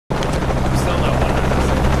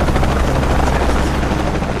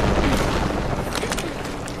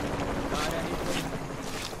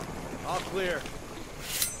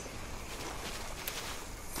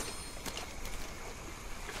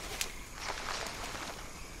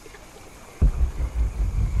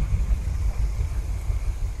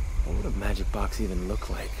deposit box even look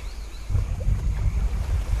like?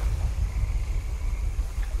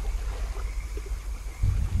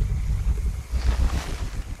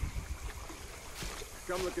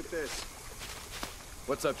 Come look at this.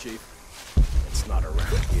 What's up, Chief? It's not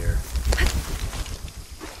around here.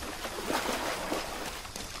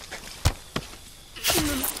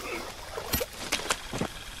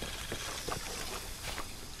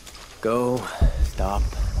 Go, stop,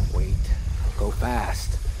 wait, go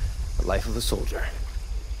fast. The life of a soldier.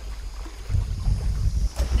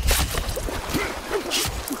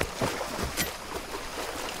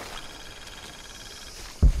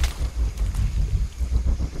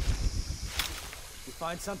 You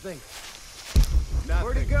find something? Nothing.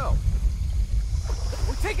 Where'd it go?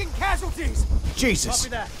 We're taking casualties! Jesus! Copy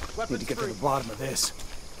that. Weapons Need to get free. to the bottom of this.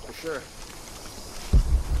 For sure.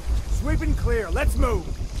 Sweep and clear. Let's move.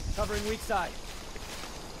 Covering weak side.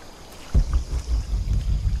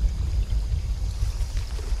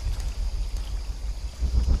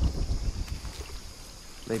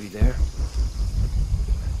 Maybe there?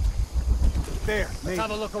 There, Let's me.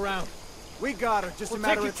 have a look around. We got her, just We're a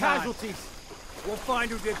matter taking of time. casualties. We'll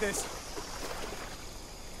find who did this.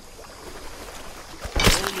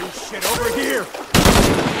 Holy shit, over here!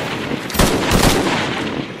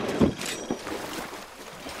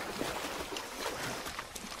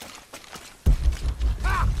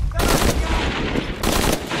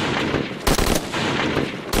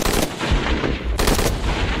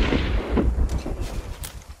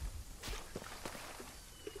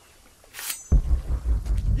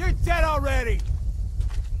 You're dead already!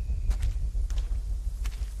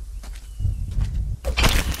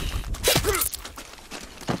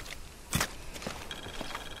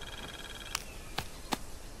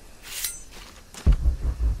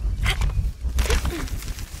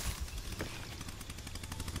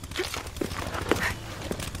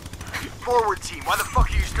 Forward team, why the fuck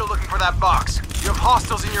are you still looking for that box? You have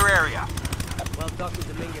hostiles in your area. Well, Dr.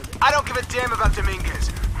 Dominguez. I don't give a damn about Dominguez.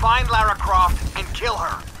 Find Lara Croft and kill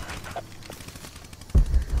her.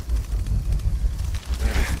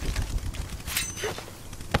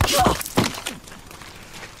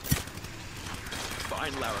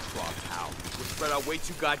 Find Lara Croft, how? We're spread out way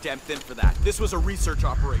too goddamn thin for that. This was a research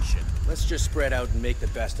operation. Let's just spread out and make the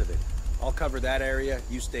best of it. I'll cover that area,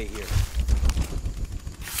 you stay here.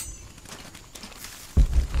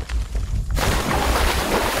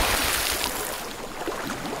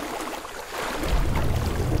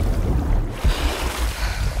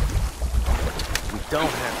 We don't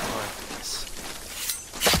have time for this.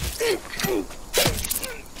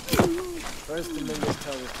 First, Dominguez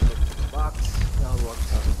tells us to look for the box, now Rourke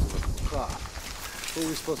tells us to look for the Croft. Who are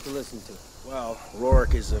we supposed to listen to? Well,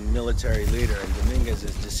 Rourke is a military leader, and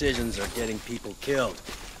Dominguez's decisions are getting people killed.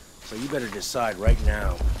 So you better decide right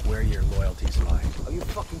now where your loyalties lie. Are you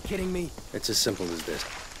fucking kidding me? It's as simple as this.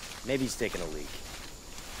 Maybe he's taking a leak.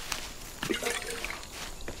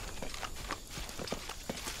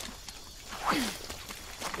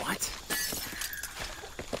 What?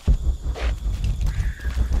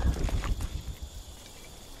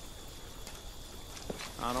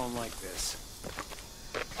 I don't like this.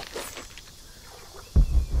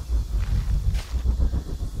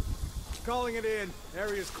 Calling it in.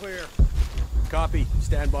 Area's clear. Copy.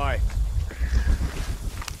 Stand by.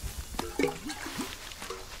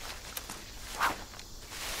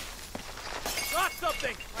 Got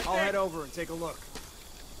something! I'll head over and take a look.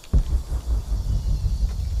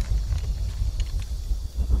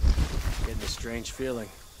 Getting a strange feeling.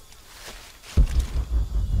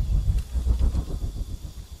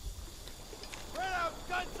 Spread out!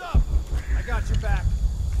 Guns up! I got your back.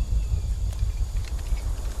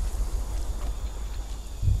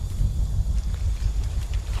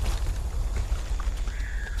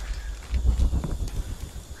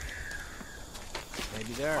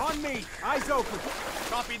 Maybe there. On me! Eyes open!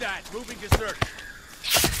 Copy that. Moving to search.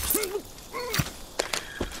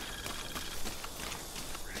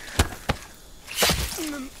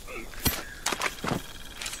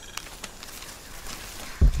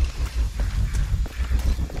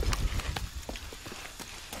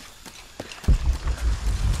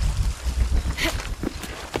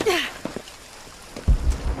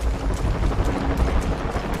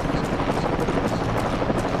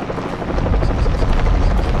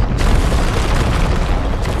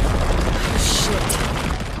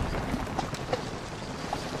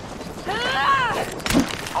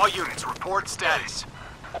 All units, report status.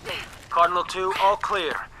 Cardinal 2, all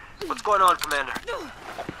clear. What's going on, Commander?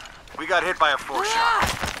 We got hit by a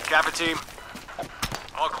 4-shot. Kappa team?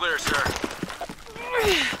 All clear, sir.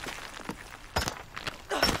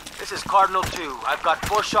 This is Cardinal 2. I've got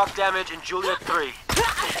 4 shock damage in Juliet 3.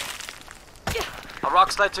 A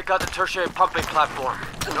rock slide took out the tertiary pumping platform.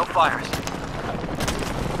 No fires.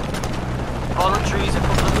 Fallen trees have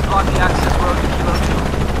completely blocked the access road to Kilo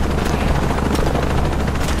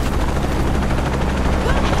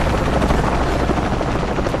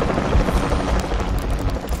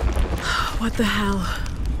 2. What the hell?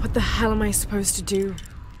 What the hell am I supposed to do?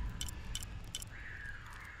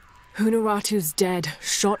 Hunaratu's dead,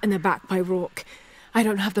 shot in the back by Rourke. I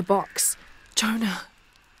don't have the box. Jonah.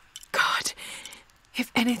 God,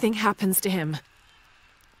 if anything happens to him.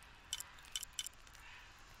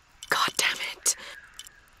 God damn it.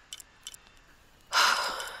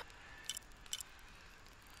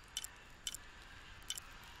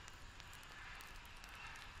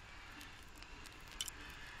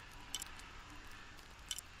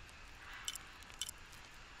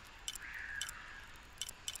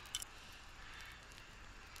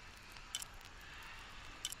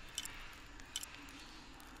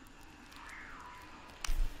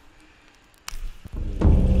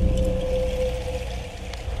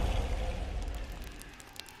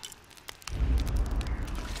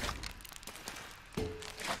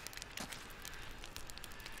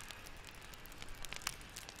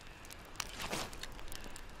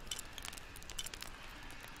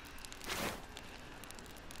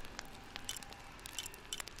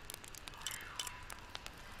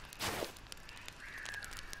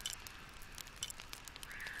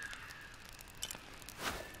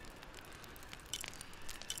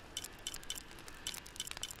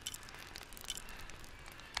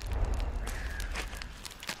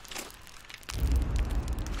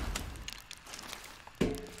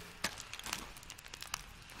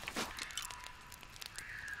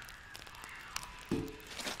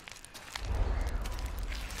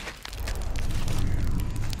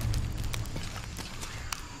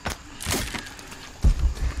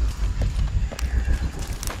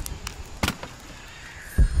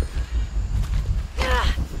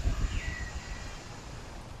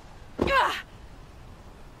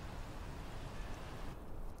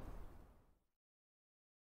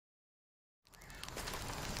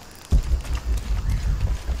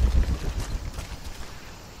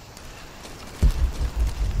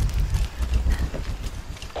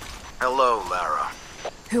 Hello, Lara.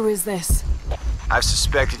 Who is this? I've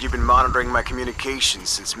suspected you've been monitoring my communications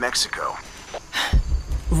since Mexico.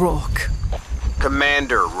 Rourke.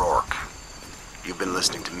 Commander Rourke. You've been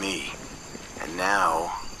listening to me. And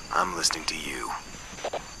now, I'm listening to you.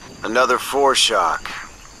 Another foreshock.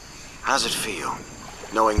 How's it feel,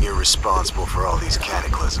 knowing you're responsible for all these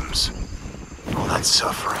cataclysms? All that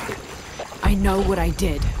suffering. I know what I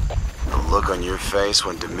did. The look on your face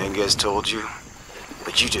when Dominguez told you?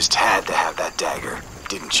 But you just had to have that dagger,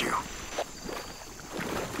 didn't you?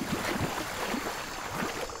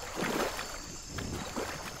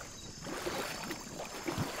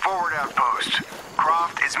 Forward outpost.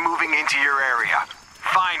 Croft is moving into your area.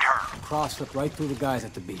 Find her. Cross slipped right through the guys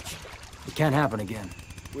at the beach. It can't happen again.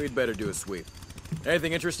 We'd better do a sweep.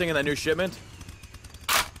 Anything interesting in that new shipment?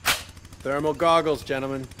 Thermal goggles,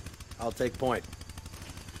 gentlemen. I'll take point.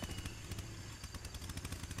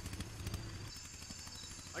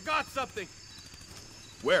 I got something.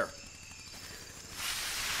 Where?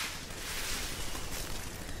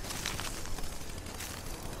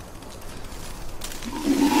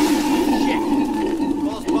 Shit!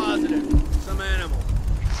 False positive. Some animal.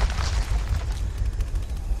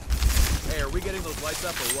 Hey, are we getting those lights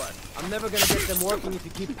up or what? I'm never gonna get them working if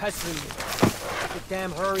you keep pestering me. Make a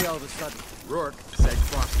damn hurry all of a sudden. Rourke said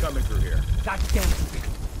Croft's coming through here. God damn it.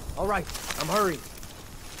 All right, I'm hurrying.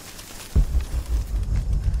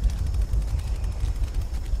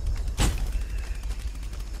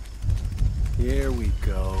 Here we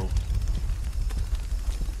go.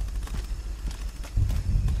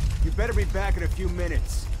 You better be back in a few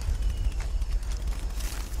minutes.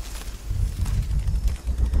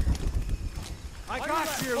 I got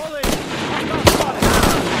you! Hold it! All right, let's do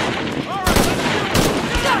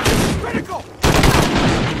it! Critical!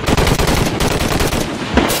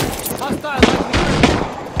 Hostile lightning!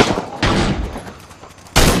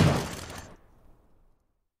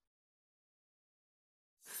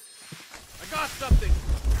 I got something!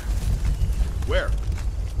 Where?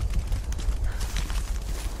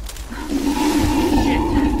 Shit!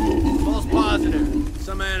 False positive.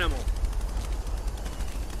 Some animal.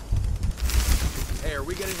 Hey, are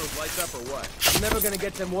we getting those lights up or what? I'm never gonna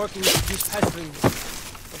get them working if you keep pestering me.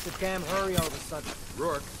 Make a damn hurry all of a sudden.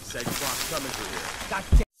 Rourke said Croft's coming through here. God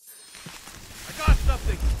damn. I got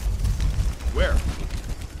something! Where?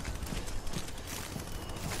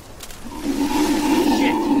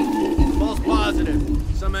 Shit!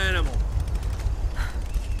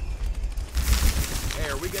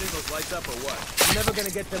 this up or what? I'm never gonna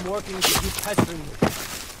get them working if you keep pestering me.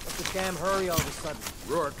 What's the damn hurry all of a sudden?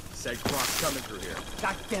 Rourke said Croft's coming through here.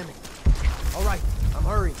 God damn it. All right, I'm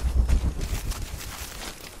hurrying.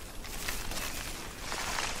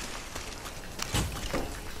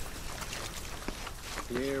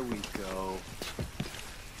 Here we go.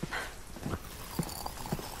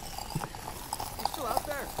 You still out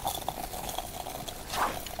there?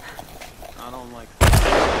 I don't like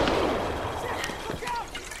Look out!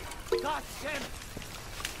 God damn it!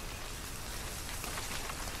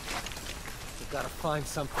 We gotta find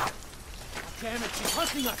something. God damn it, she's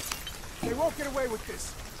hunting us! They won't get away with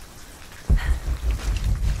this.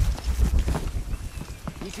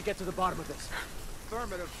 We should get to the bottom of this.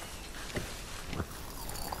 Affirmative.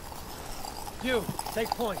 You, take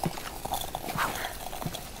point.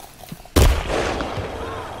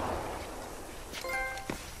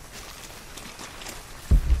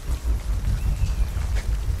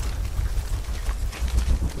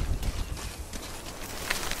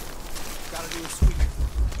 Gotta do a sweep.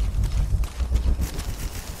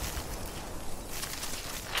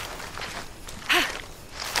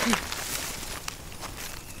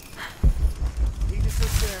 Need to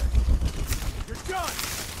sit there. You're done!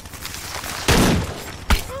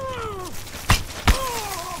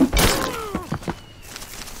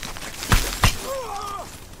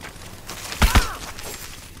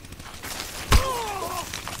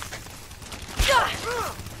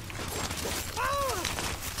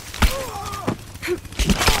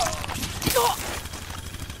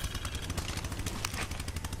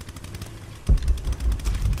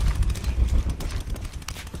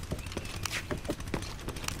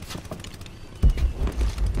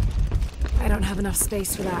 I don't have enough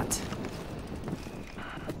space for that.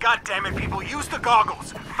 God damn it, people, use the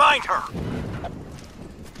goggles! Find her!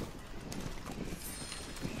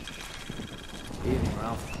 Evening,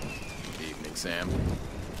 Ralph. Evening, Sam.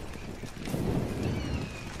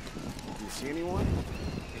 Do you see anyone?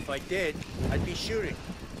 If I did, I'd be shooting.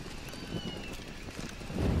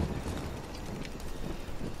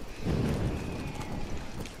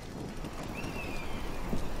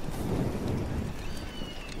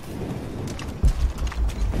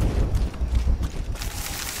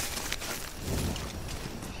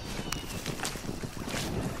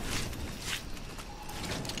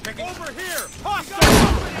 Over here!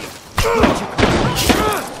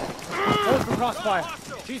 Hold for crossfire.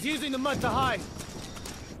 She's using the mud to hide.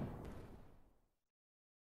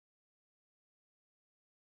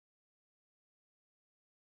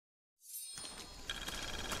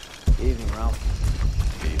 Evening, Ralph.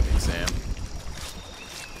 Evening, Sam.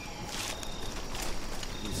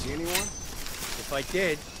 Do you see anyone? If I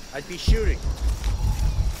did, I'd be shooting.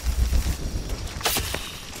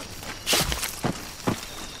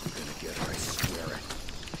 I'm gonna get her, I swear it.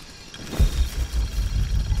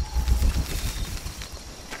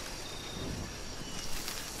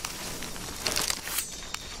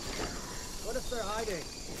 What if they're hiding?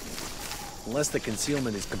 Unless the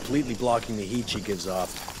concealment is completely blocking the heat she gives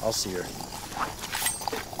off, I'll see her.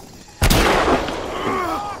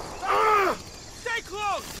 Stay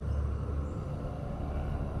close!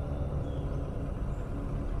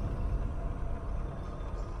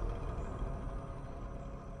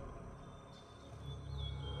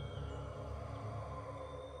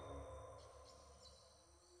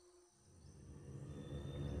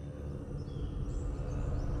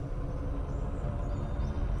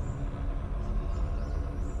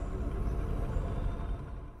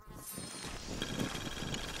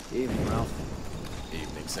 Evening, Ralph.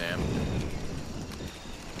 Evening, Sam. Do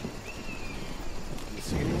you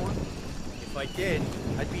see anyone? If I did,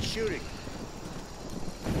 I'd be shooting.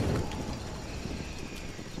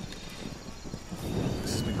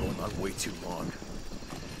 This has been going on way too long.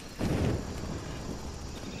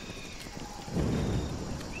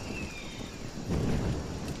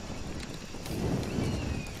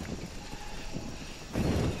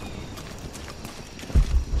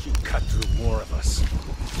 She cut through more of us.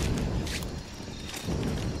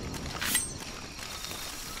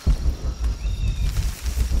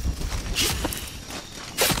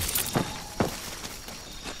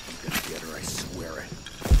 I'm gonna get her, I swear it.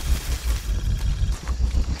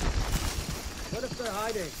 What if they're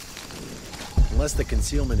hiding? Unless the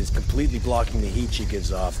concealment is completely blocking the heat she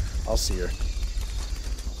gives off, I'll see her.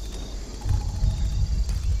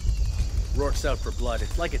 Rourke's out for blood.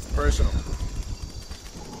 It's like it's personal.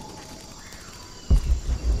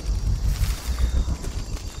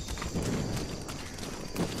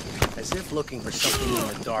 As if looking for something in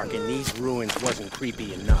the dark in these ruins wasn't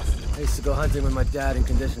creepy enough. I used to go hunting with my dad in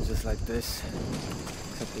conditions just like this.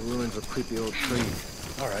 Except the ruins were creepy old trees.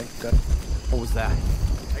 All right, got it. What was that?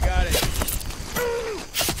 I got it.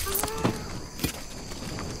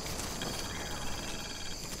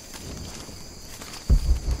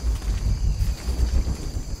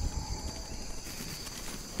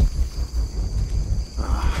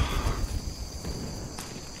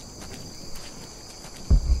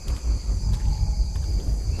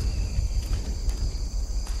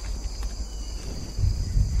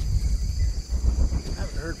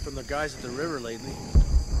 From the guys at the river lately.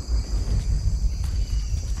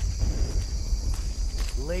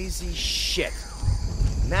 Lazy shit.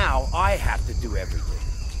 Now I have to do everything.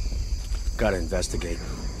 Gotta investigate.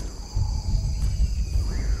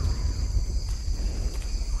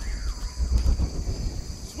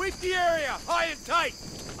 Sweep the area, high and tight.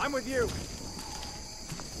 I'm with you.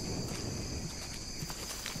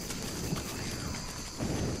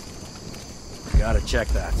 Gotta check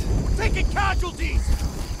that. We're taking casualties.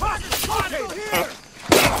 Hostile here.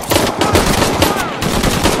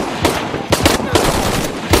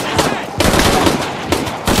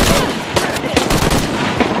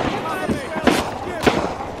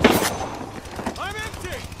 I'm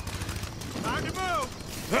empty. Time to move.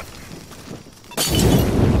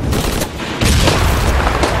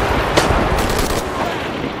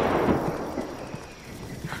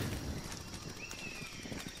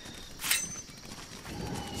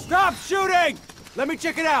 Stop shooting! Let me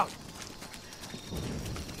check it out.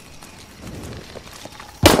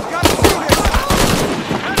 Gotta see this.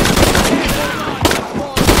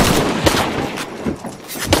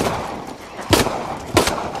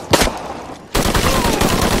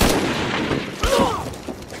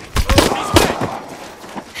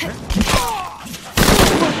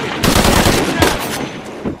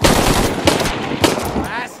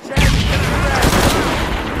 Last chance to get the rest.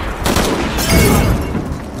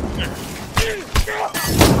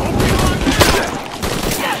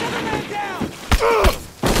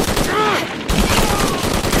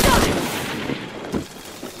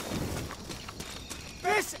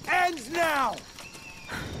 This ends now!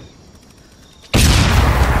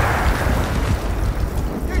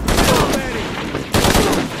 Get down, Betty!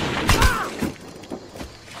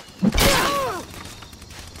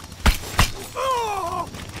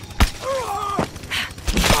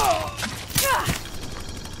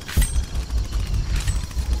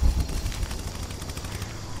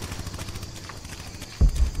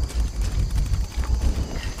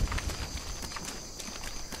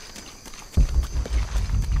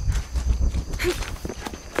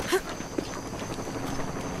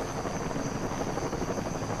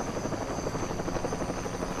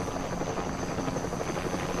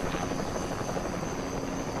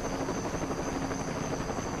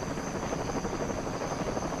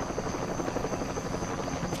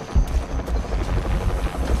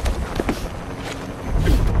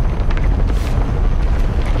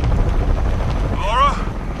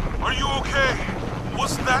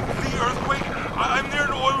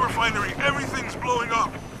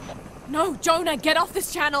 No, Jonah, get off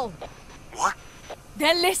this channel! What?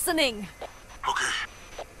 They're listening! Okay.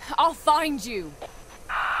 I'll find you!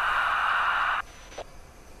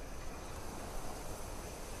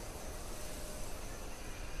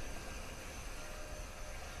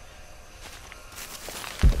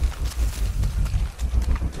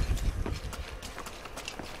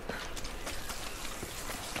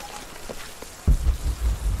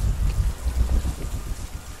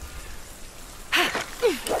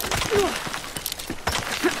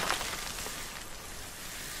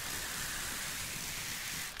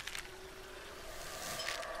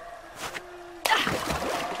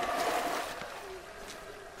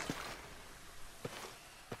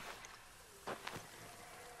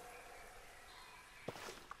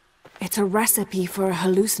 It's a recipe for a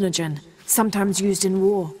hallucinogen, sometimes used in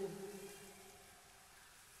war.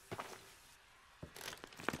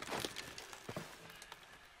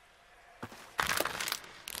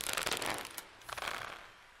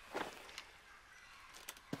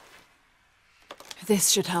 This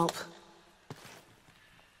should help.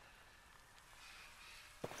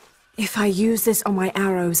 If I use this on my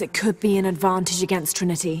arrows, it could be an advantage against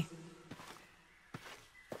Trinity.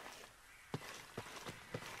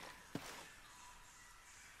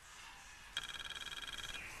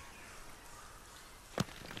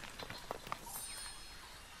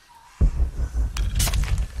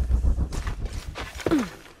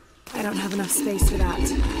 I don't have enough space for that.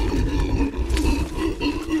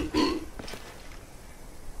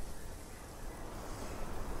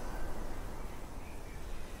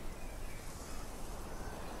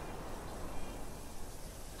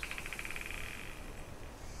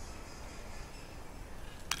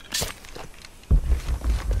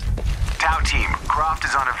 Croft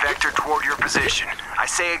is on a vector toward your position. I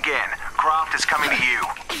say again, Croft is coming to you.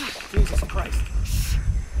 Jesus Christ.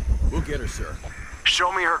 We'll get her, sir.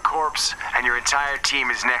 Show me her corpse, and your entire team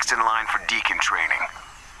is next in line for deacon training.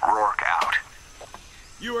 Rourke out.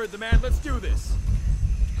 You heard the man. Let's do this.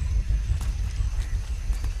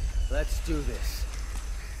 Let's do this.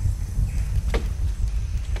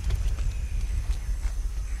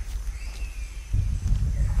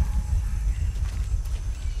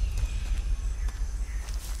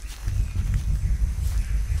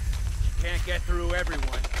 Can't get through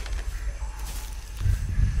everyone.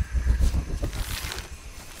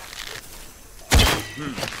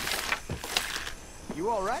 You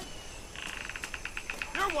all right?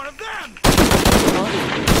 You're one of them!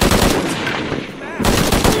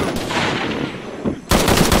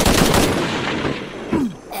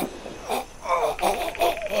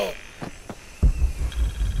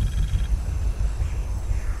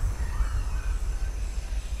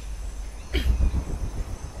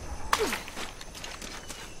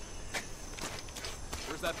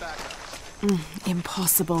 Where's that backup?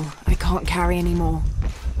 Impossible. I can't carry any more.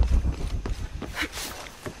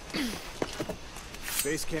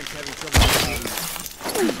 Base camp's having trouble with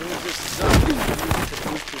as soon as this is up, we use it to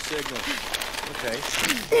boost your signal. Okay.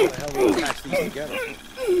 How the hell will we patch these together?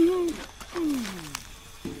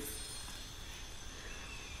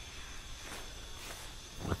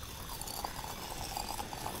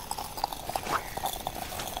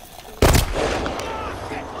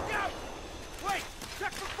 Look out! Wait!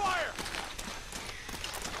 Check for fire!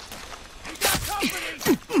 We got company!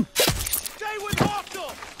 Stay with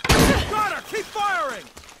hostile! Got her! Keep firing!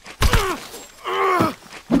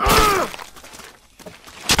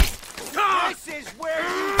 This is where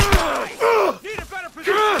you die! Need a better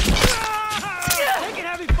position! Taking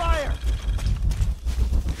heavy fire!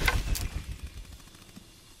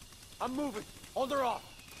 I'm moving. Hold her off.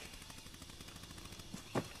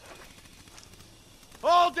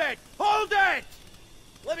 Hold it! Hold it!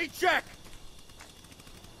 Let me check!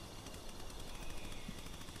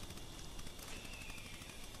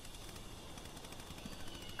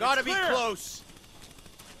 Gotta be close!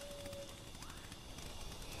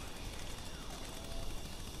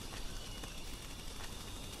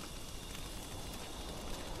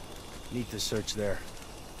 Need to search there.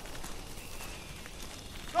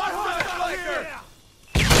 Got hostile here!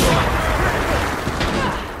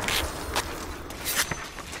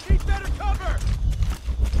 Need better cover!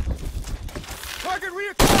 Target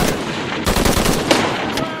reacquired!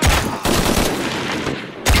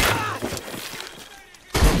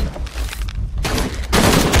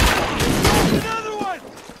 Another one!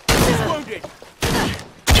 He's wounded!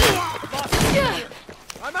 Lost him here.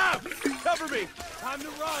 I'm out! Cover me! Time to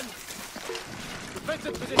run!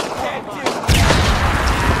 Defensive position can't do!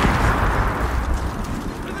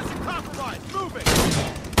 Position compromised! Moving!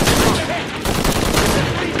 Hit!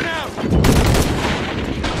 Bleeding out!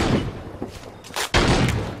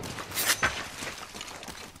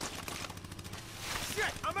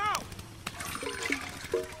 Shit! I'm out!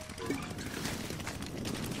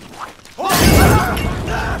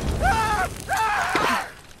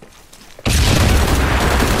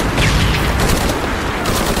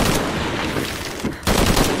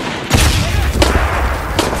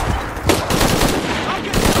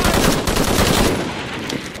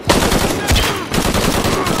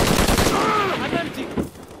 I'm empty.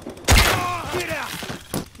 Get out.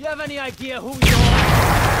 You have any idea who you are?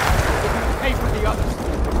 You pay for the others.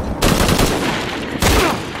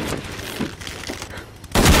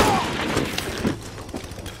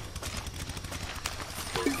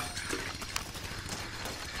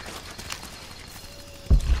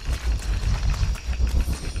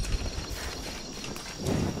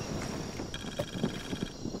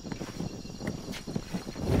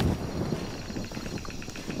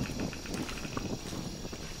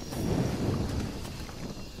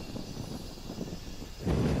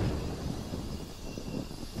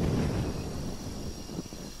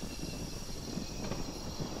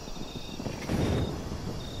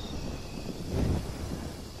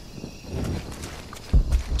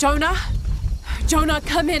 Jonah? Jonah,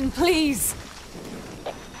 come in, please.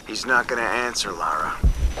 He's not gonna answer, Lara.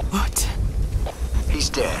 What? He's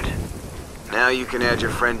dead. Now you can add your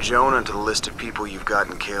friend Jonah to the list of people you've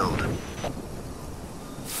gotten killed.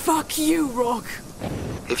 Fuck you, Rock.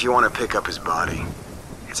 If you want to pick up his body,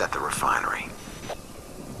 it's at the refinery.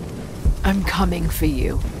 I'm coming for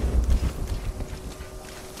you.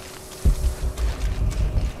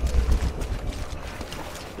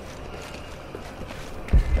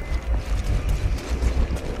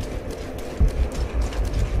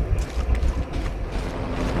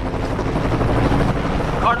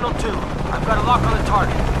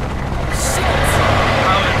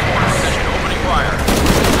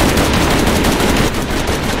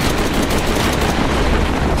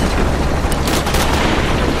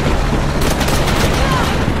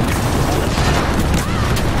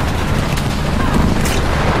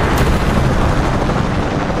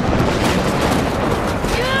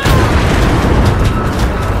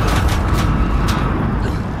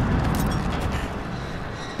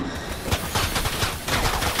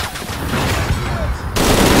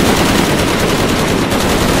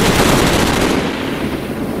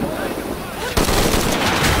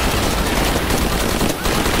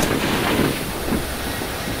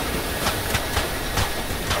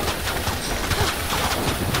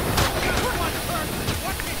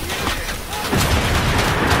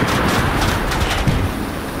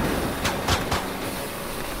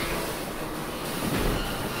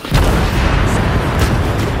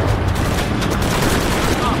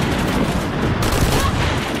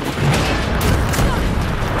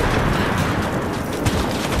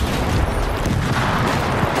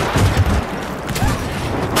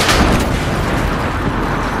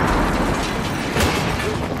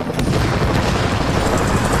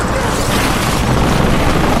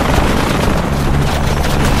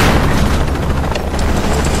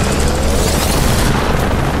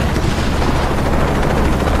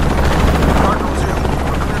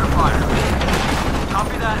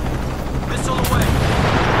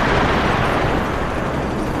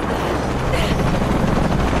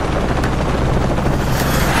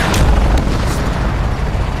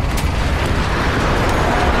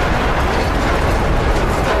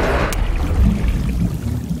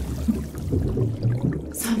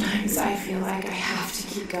 Sometimes I feel like I have to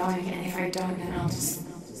keep going, and if I don't, then I'll just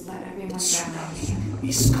let everyone down. Tsunami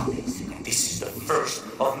is coming, and this is the first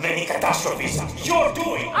of many catastrophes you're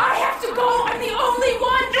doing! I have to go! I'm the only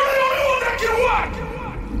one! You're the only one that can work!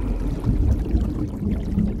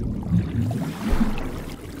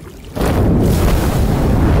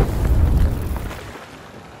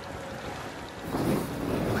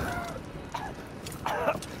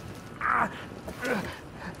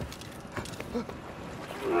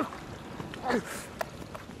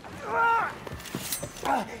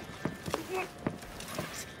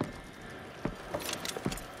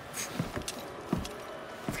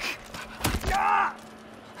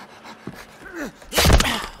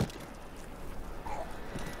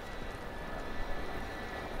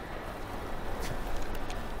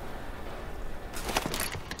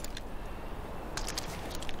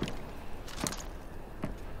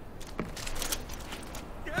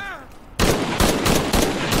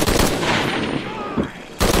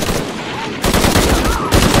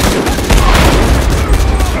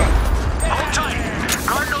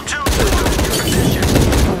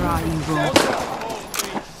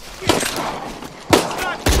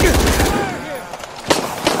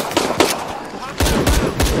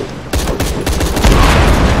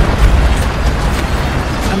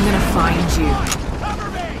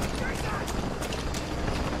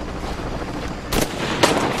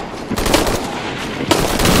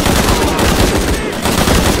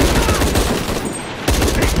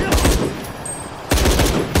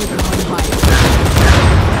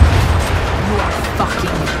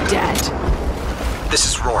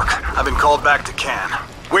 Back to Can.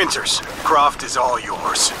 Winters, Croft is all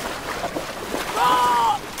yours.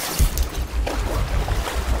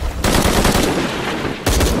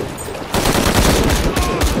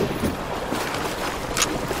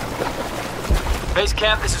 Base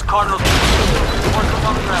camp, this is Cardinal. Work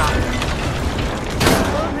on the ground.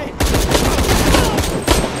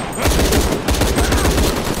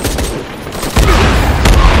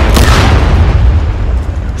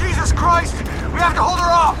 Jesus Christ! We have to hold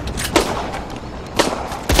her off!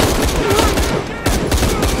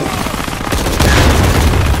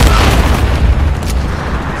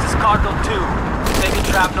 Cardinal 2, taking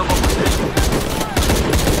trap no more position.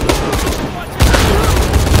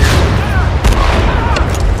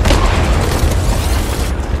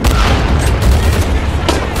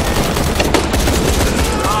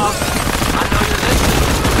 I know you're listening.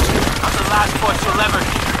 I'm the last voice you'll ever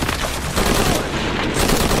hear.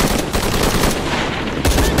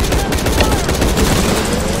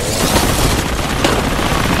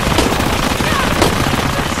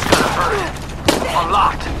 This is gonna hurt. A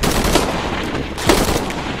lot.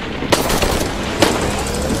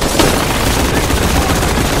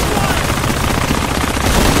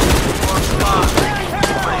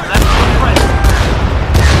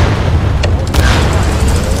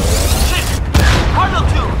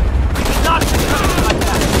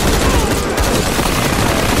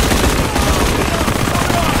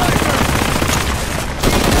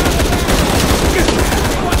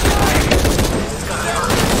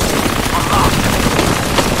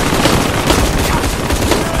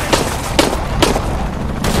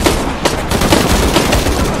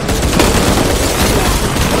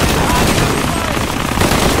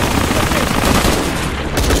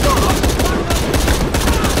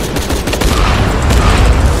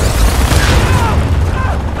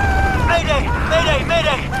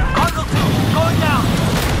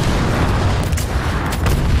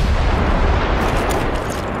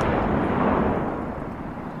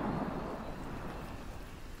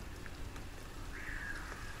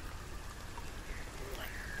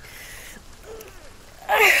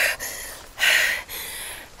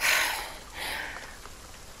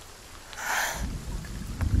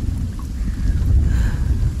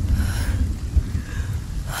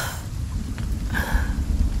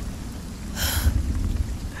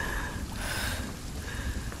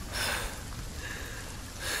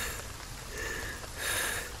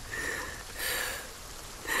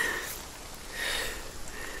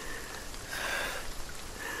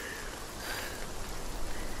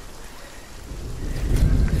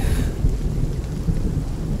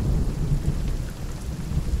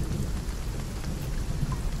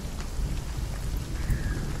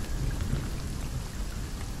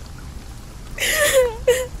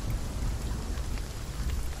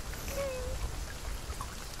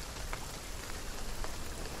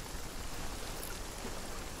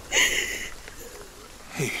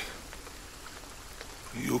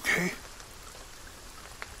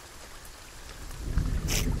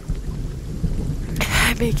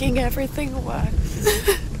 Making everything worse.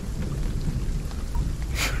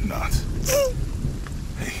 No. not.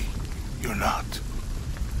 Hey, you're not.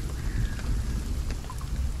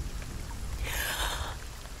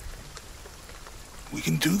 We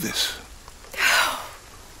can do this.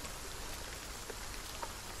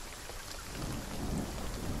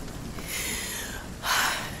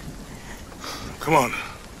 Come on.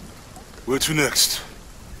 Where to next?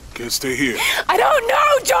 Can't stay here. I don't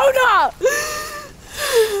know, Jonah!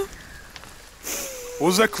 What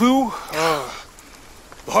was that clue?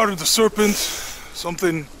 The heart of the serpent,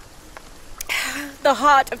 something... The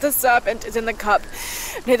heart of the serpent is in the cup,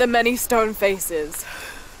 near the many stone faces.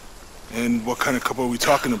 And what kind of cup are we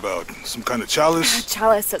talking about? Some kind of chalice? A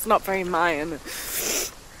chalice that's not very Mayan.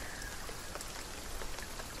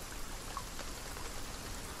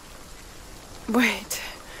 Wait.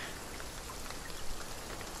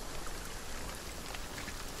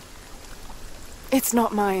 It's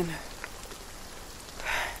not mine.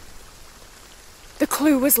 The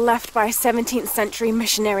clue was left by a 17th century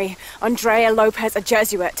missionary, Andrea Lopez, a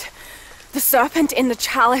Jesuit. The serpent in the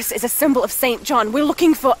chalice is a symbol of St. John. We're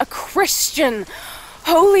looking for a Christian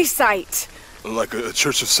holy site. Like a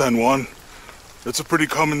Church of San Juan? That's a pretty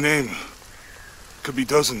common name. Could be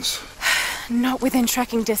dozens. Not within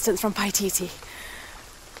trekking distance from Paititi.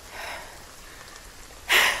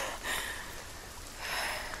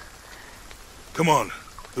 Come on,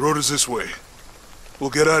 the road is this way. We'll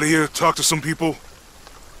get out of here, talk to some people.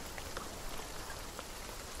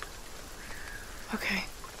 Okay.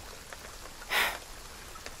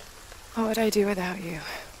 What would I do without you?